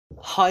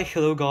Hi,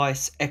 hello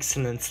guys,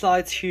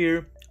 𝙬𝙧𝙚𝙬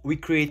here. We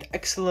create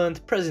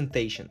excellent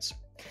presentations.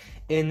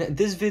 In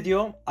this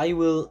video, I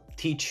will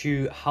teach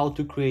you how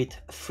to create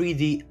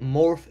 3D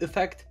morph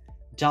effect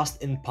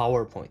just in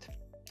PowerPoint.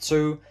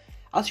 So,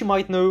 as you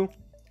might know,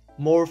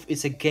 morph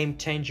is a game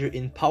changer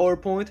in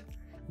PowerPoint,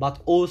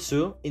 but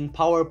also in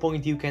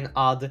PowerPoint you can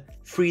add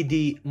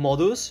 3D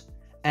models,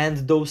 and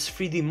those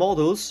 3D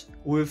models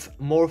with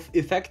morph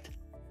effect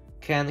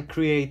can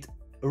create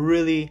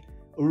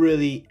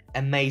really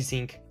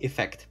amazing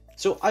effect.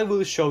 So I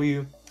will show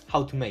you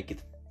how to make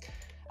it.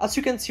 As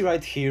you can see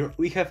right here,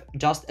 we have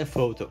just a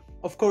photo.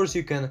 Of course,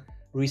 you can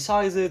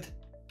resize it,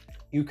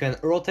 you can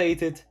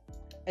rotate it,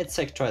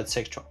 etc.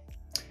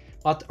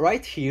 But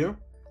right here,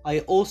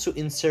 I also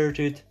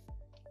inserted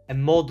a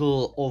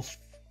model of,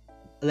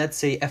 let's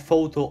say, a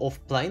photo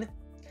of plane.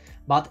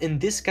 But in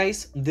this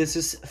case, this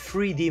is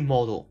 3D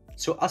model.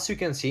 So as you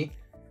can see,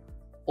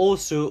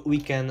 also we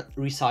can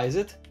resize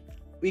it.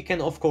 We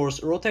can of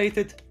course rotate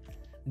it,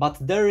 but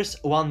there is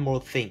one more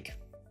thing.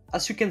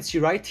 As you can see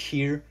right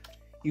here,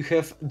 you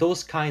have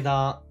those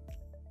kinda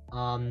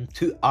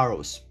two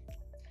arrows,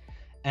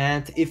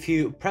 and if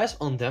you press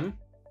on them,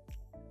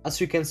 as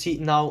you can see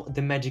now,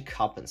 the magic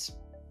happens.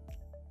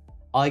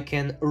 I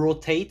can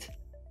rotate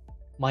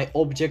my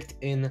object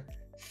in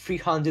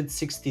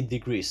 360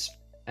 degrees,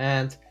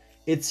 and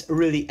it's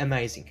really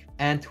amazing.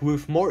 And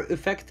with more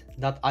effect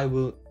that I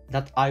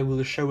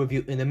will share with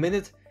you in a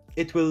minute,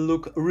 it will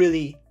look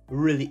really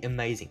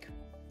amazing.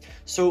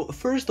 So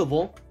first of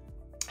all,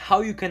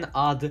 how you can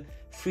add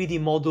 3D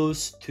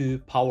models to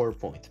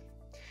PowerPoint.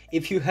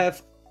 If you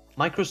have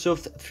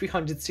Microsoft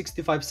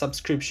 365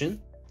 subscription,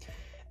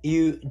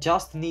 you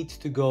just need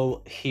to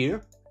go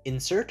here,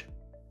 insert,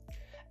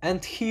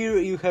 and here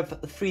you have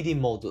 3D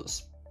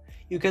models.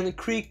 You can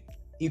click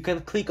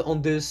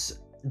on this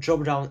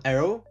drop down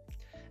arrow,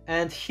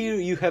 and here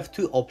you have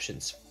two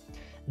options: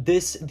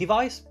 this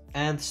device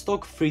and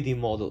stock 3D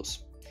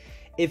models.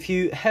 If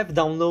you have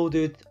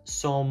downloaded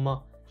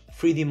some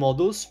 3D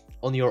models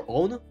on your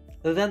own,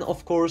 then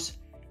of course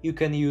you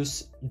can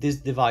use this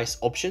device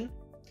option.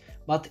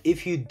 But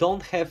if you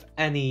don't have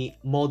any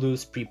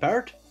models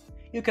prepared,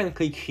 you can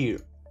click here.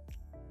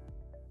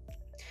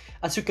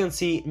 As you can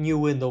see, new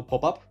window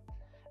pop up,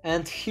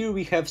 and here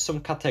we have some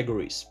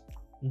categories.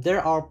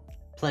 There are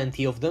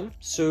plenty of them,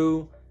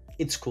 so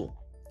it's cool.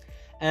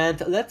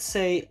 And let's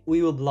say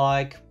we would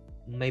like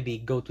maybe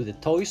go to the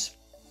toys,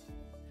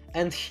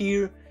 and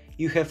here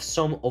you have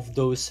some of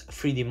those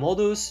 3D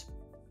models.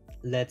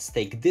 Let's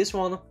take this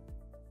one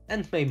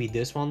and maybe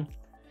this one,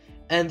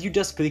 and you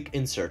just click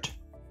insert.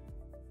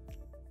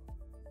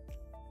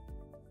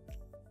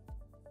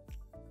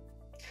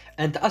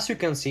 And as you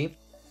can see,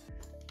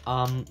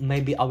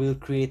 maybe I will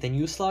create a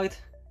new slide.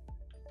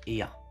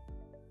 Yeah.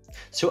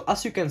 So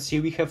as you can see,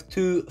 we have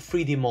two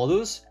 3D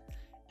models,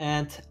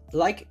 and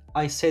like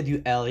I said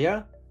you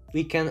earlier,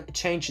 we can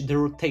change the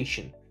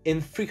rotation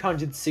in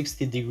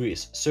 360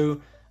 degrees.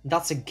 So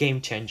that's a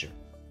game changer.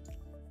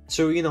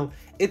 So, you know,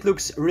 it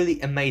looks really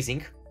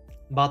amazing,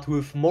 but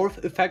with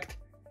morph effect,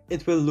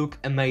 it will look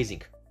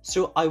amazing.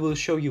 So I will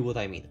show you what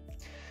I mean.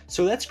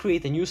 So let's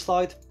create a new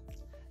slide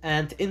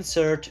and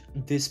insert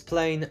this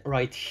plane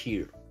right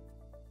here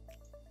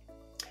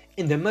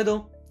in the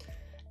middle.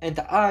 And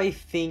I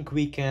think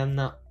we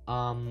can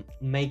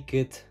make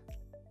it,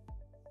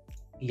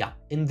 yeah,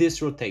 in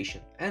this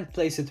rotation and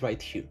place it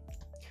right here.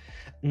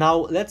 Now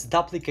let's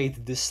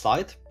duplicate this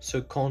slide,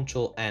 so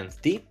Ctrl and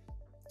D,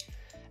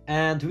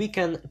 and we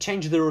can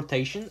change the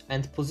rotation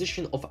and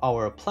position of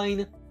our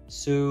plane,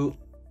 so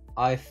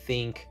I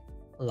think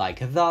like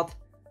that,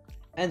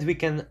 and we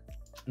can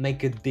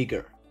make it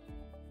bigger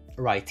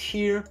right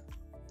here.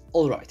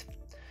 Alright,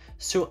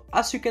 so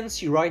as you can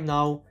see right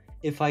now,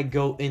 if I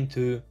go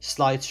into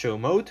slideshow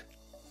mode,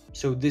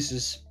 so this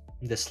is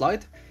the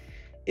slide.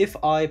 If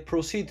I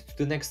proceed to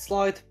the next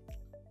slide,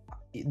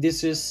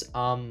 this is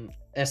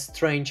a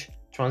strange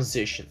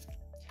transition.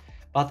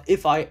 But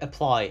if I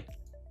apply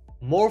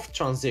morph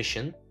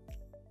transition,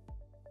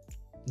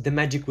 the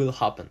magic will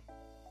happen.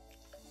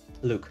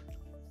 Look.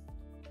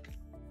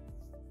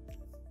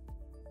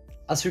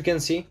 As you can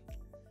see,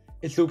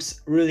 it looks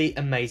really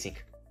amazing.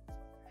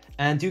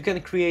 And you can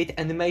create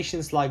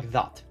animations like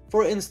that.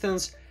 For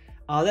instance,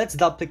 let's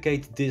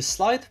duplicate this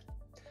slide,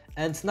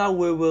 and now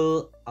we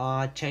will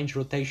change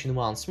rotation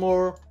once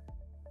more,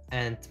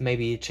 and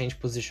maybe change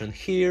position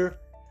here.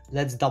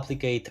 Let's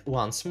duplicate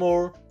once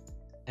more,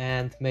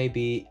 and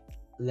maybe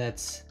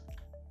let's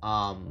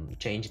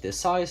change the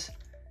size,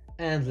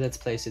 and let's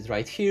place it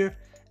right here,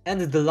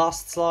 and the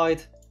last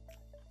slide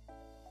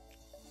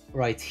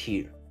right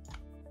here.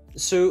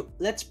 So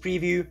let's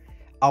preview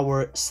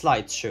our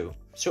slideshow.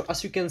 So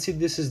as you can see,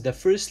 this is the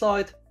first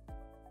slide,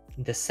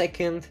 the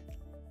second,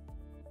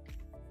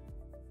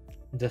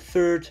 the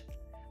third.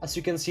 As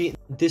you can see,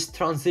 this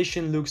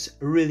transition looks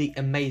really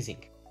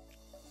amazing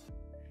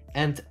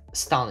and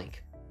stunning.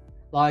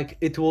 Like,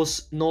 it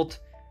was not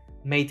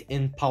made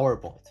in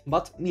PowerPoint,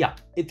 but yeah,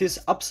 it is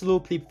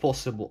absolutely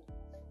possible.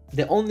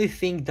 The only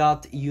thing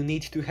that you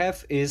need to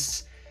have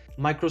is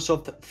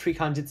Microsoft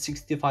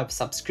 365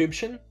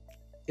 subscription,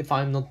 if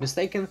I'm not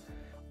mistaken,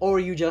 or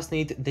you just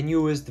need the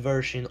newest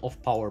version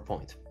of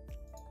PowerPoint.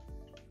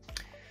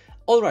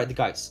 Alright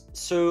guys,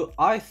 so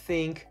I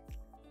think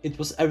it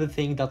was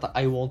everything that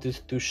I wanted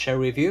to share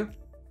with you.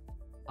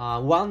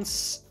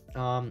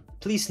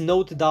 Please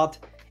note that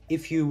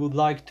if you would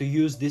like to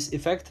use this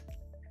effect,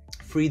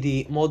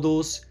 3D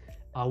models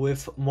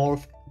with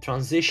morph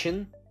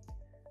transition,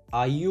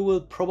 you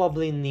will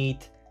probably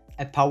need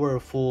a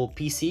powerful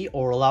PC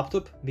or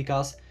laptop,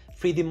 because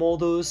 3D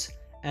models,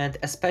 and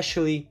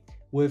especially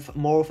with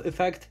morph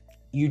effect,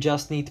 you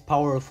just need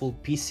powerful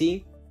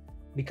PC,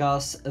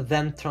 because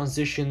then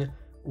transition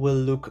will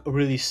look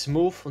really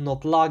smooth,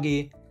 not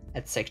laggy,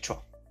 etc.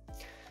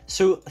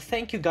 So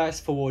thank you guys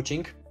for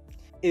watching.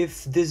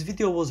 If this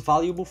video was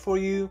valuable for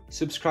you,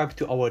 subscribe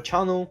to our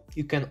channel.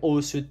 You can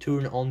also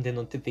turn on the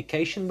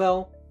notification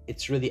bell.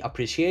 It's really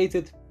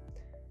appreciated.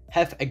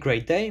 Have a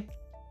great day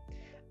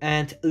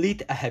and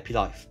lead a happy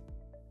life.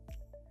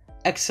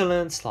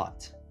 Excellent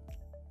slides.